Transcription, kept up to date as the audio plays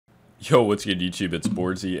Yo, what's good YouTube? It's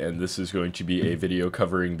boardzy, and this is going to be a video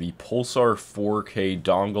covering the Pulsar 4K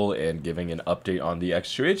dongle and giving an update on the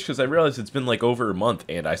X2H, because I realized it's been like over a month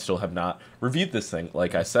and I still have not reviewed this thing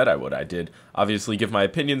like I said I would. I did obviously give my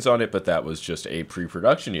opinions on it, but that was just a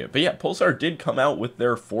pre-production unit. But yeah, Pulsar did come out with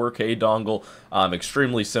their 4K dongle,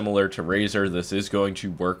 extremely similar to Razer. This is going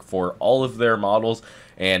to work for all of their models,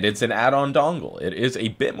 and it's an add-on dongle. It is a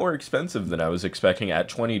bit more expensive than I was expecting at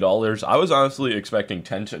 $20. I was honestly expecting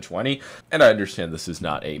 $10 to $20, and I understand this is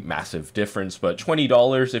not a massive difference, but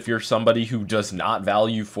 $20 if you're somebody who does not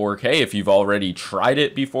value 4K, if you've already tried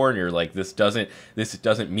it before and you're like, this doesn't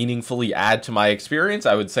meaningfully add to my experience,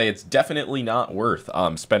 I would say it's definitely not worth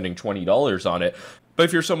spending $20 on it. But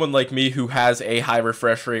if you're someone like me who has a high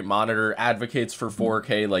refresh rate monitor, advocates for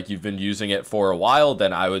 4K, like you've been using it for a while,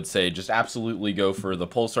 then I would say just absolutely go for the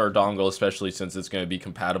Pulsar dongle, especially since it's going to be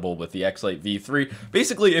compatible with the X-Lite V3.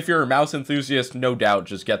 Basically, if you're a mouse enthusiast, no doubt,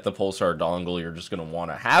 just get the Pulsar dongle. You're just going to want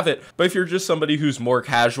to have it. But if you're just somebody who's more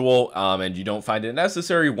casual and you don't find it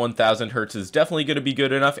necessary, 1000 Hertz is definitely going to be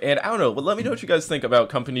good enough. And I don't know, but let me know what you guys think about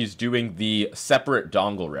companies doing the separate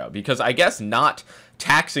dongle route, because I guess not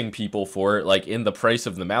taxing people for it, like in the price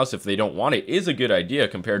of the mouse if they don't want it, is a good idea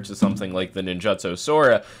compared to something like the Ninjutsu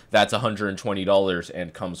Sora that's $120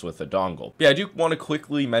 and comes with a dongle. Yeah, I do want to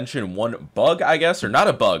quickly mention one bug, I guess, or not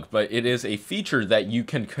a bug, but it is a feature that you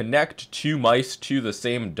can connect two mice to the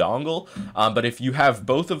same dongle, but if you have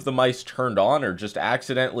both of the mice turned on or just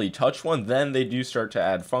accidentally touch one, then they do start to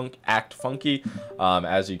act funky.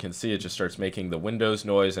 As you can see, it just starts making the Windows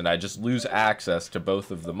noise, and I just lose access to both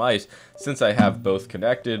of the mice since I have both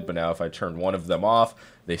connected. But now if I turn one of them off,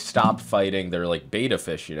 they stop fighting. They're like beta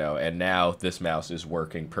fish, you know, and now this mouse is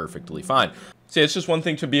working perfectly fine. So it's just one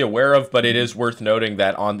thing to be aware of, but it is worth noting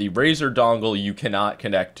that on the Razer dongle, you cannot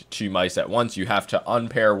connect two mice at once. You have to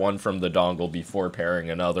unpair one from the dongle before pairing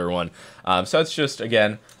another one. So it's just,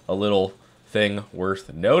 again, a little thing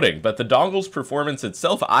worth noting. But the dongle's performance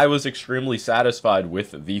itself, I was extremely satisfied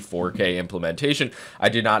with the 4K implementation. I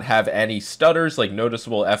did not have any stutters, like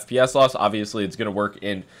noticeable FPS loss. Obviously, it's going to work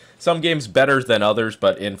in some games better than others,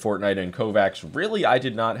 but in Fortnite and Kovacs, really, I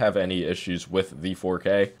did not have any issues with the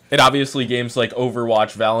 4K. And obviously, games like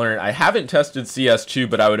Overwatch, Valorant, I haven't tested CS2,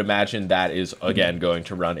 but I would imagine that is, again, going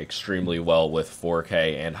to run extremely well with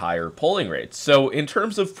 4K and higher polling rates. So in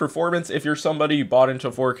terms of performance, if you're somebody who bought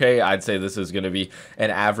into 4K, I'd say this is going to be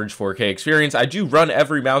an average 4K experience. I do run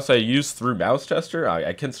every mouse I use through Mouse Tester.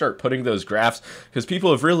 I can start putting those graphs, because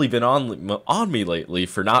people have really been on me lately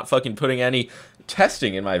for not fucking putting any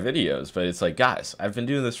testing in my videos. But it's like, guys, I've been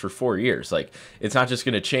doing this for 4 years. Like, it's not just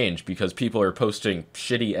going to change because people are posting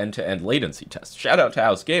shitty end-to-end latency tests. Shout out to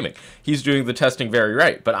House Gaming. He's doing the testing very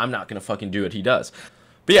right, but I'm not going to fucking do what he does.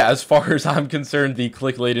 But yeah, as far as I'm concerned, the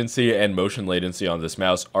click latency and motion latency on this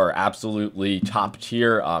mouse are absolutely top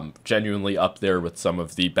tier, genuinely up there with some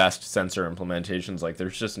of the best sensor implementations. Like,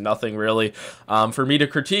 there's just nothing really for me to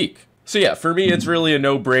critique. So yeah, for me, it's really a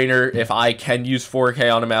no-brainer. If I can use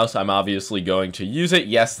 4K on a mouse, I'm obviously going to use it.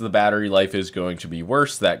 Yes, the battery life is going to be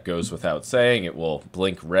worse. That goes without saying. It will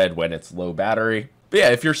blink red when it's low battery. But yeah,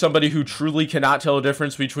 if you're somebody who truly cannot tell a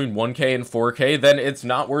difference between 1K and 4K, then it's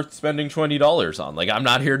not worth spending $20 on. Like, I'm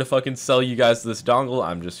not here to fucking sell you guys this dongle.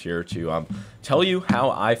 I'm just here to tell you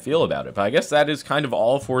how I feel about it. But I guess that is kind of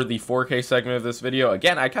all for the 4K segment of this video.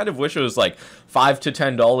 Again, I kind of wish it was like $5 to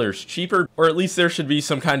 $10 cheaper, or at least there should be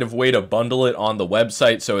some kind of way to bundle it on the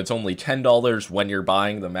website so it's only $10 when you're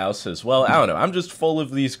buying the mouse as well. I don't know. I'm just full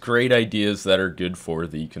of these great ideas that are good for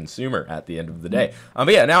the consumer at the end of the day.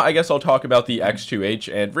 But yeah, now I guess I'll talk about the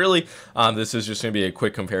X2H, and really, this is just going to be a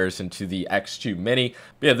quick comparison to the X2 Mini.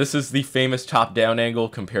 But yeah, this is the famous top-down angle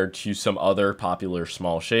compared to some other popular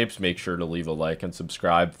small shapes. Make sure to leave a like and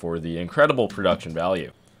subscribe for the incredible production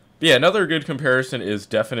value. But yeah, another good comparison is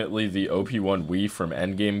definitely the OP1 Wii from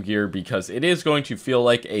Endgame Gear, because it is going to feel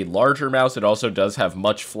like a larger mouse. It also does have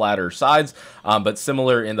much flatter sides, but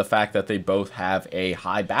similar in the fact that they both have a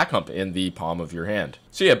high back hump in the palm of your hand.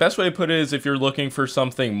 So yeah, best way to put it is if you're looking for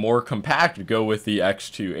something more compact, go with the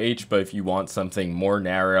X2H, but if you want something more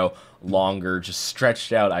narrow, longer, just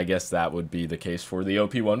stretched out, I guess that would be the case for the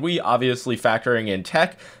OP1 Wii. Obviously, factoring in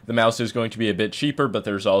tech, the mouse is going to be a bit cheaper, but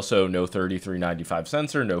there's also no 3395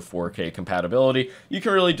 sensor, no 4K compatibility. You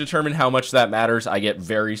can really determine how much that matters. I get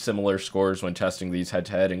very similar scores when testing these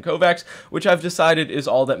head-to-head in Kovacs, which I've decided is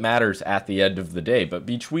all that matters at the end of the day. But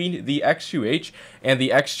between the X2H and the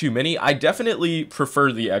X2 Mini, I definitely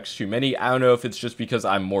prefer the X2 Mini. I don't know if it's just because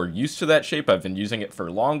I'm more used to that shape. I've been using it for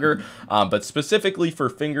longer, but specifically for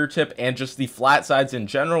fingertip, grip and just the flat sides in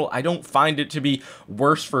general, I don't find it to be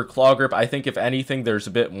worse for claw grip. I think if anything, there's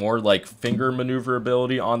a bit more like finger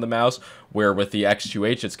maneuverability on the mouse, where with the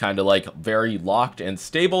X2H, it's kind of like very locked and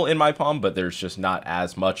stable in my palm, but there's just not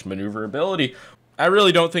as much maneuverability. I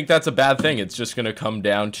really don't think that's a bad thing. It's just going to come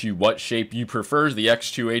down to what shape you prefer. The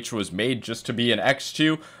X2H was made just to be an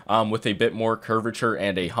X2 with a bit more curvature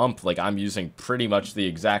and a hump. Like, I'm using pretty much the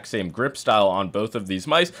exact same grip style on both of these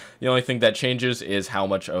mice. The only thing that changes is how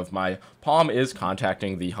much of my palm is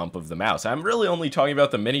contacting the hump of the mouse. I'm really only talking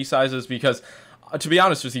about the mini sizes because to be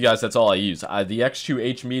honest with you guys, that's all I use. The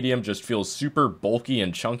X2H medium just feels super bulky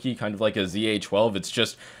and chunky, kind of like a ZA12. It's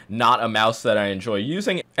just not a mouse that I enjoy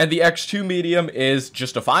using. And the X2 medium is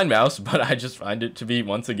just a fine mouse, but I just find it to be,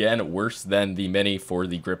 once again, worse than the mini for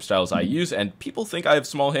the grip styles I use. And people think I have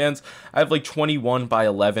small hands. I have like 21 by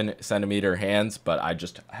 11 centimeter hands, but I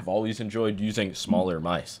just have always enjoyed using smaller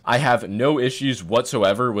mice. I have no issues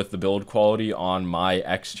whatsoever with the build quality on my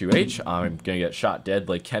X2H. I'm gonna get shot dead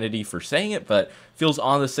like Kennedy for saying it, but feels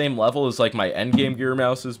on the same level as like my Endgame Gear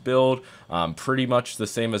mouse's build. Pretty much the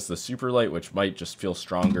same as the Superlight, which might just feel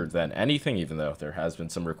stronger than anything, even though there has been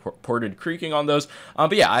some reported creaking on those.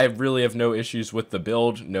 But yeah, I really have no issues with the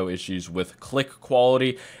build, no issues with click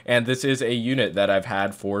quality, and this is a unit that I've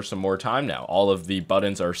had for some more time now. All of the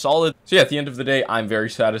buttons are solid. So yeah, at the end of the day, I'm very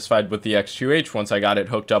satisfied with the X2H. Once I got it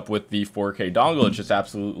hooked up with the 4K dongle, it just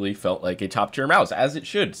absolutely felt like a top tier mouse, as it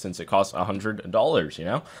should, since it costs $100, you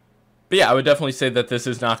know? But yeah, I would definitely say that this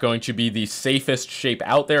is not going to be the safest shape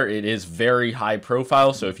out there. It is very high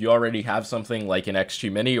profile, so if you already have something like an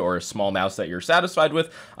X2 Mini or a small mouse that you're satisfied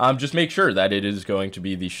with, just make sure that it is going to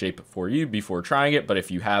be the shape for you before trying it. But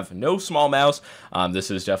if you have no small mouse,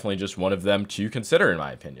 this is definitely just one of them to consider, in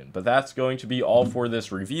my opinion. But that's going to be all for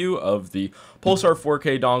this review of the Pulsar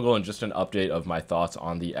 4K dongle and just an update of my thoughts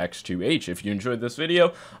on the X2H. If you enjoyed this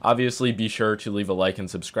video, obviously be sure to leave a like and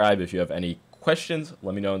subscribe. If you have any questions,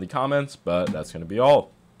 let me know in the comments, but that's going to be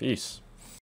all. Peace.